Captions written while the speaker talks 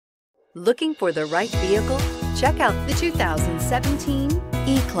Looking for the right vehicle? Check out the 2017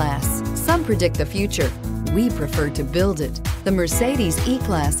 E-Class. Some predict the future. We prefer to build it. The Mercedes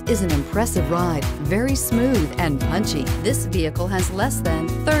E-Class is an impressive ride, very smooth and punchy. This vehicle has less than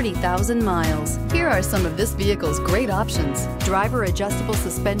 30,000 miles. Here are some of this vehicle's great options: driver adjustable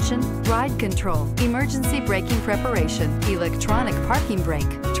suspension, ride control, emergency braking preparation, electronic parking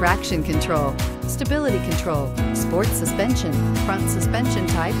brake, traction control, stability control, sports suspension, front suspension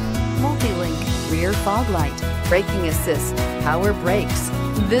type, multi-link, rear fog light, braking assist, power brakes.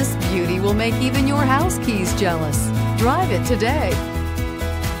 This beauty will make even your house keys jealous. Drive it today.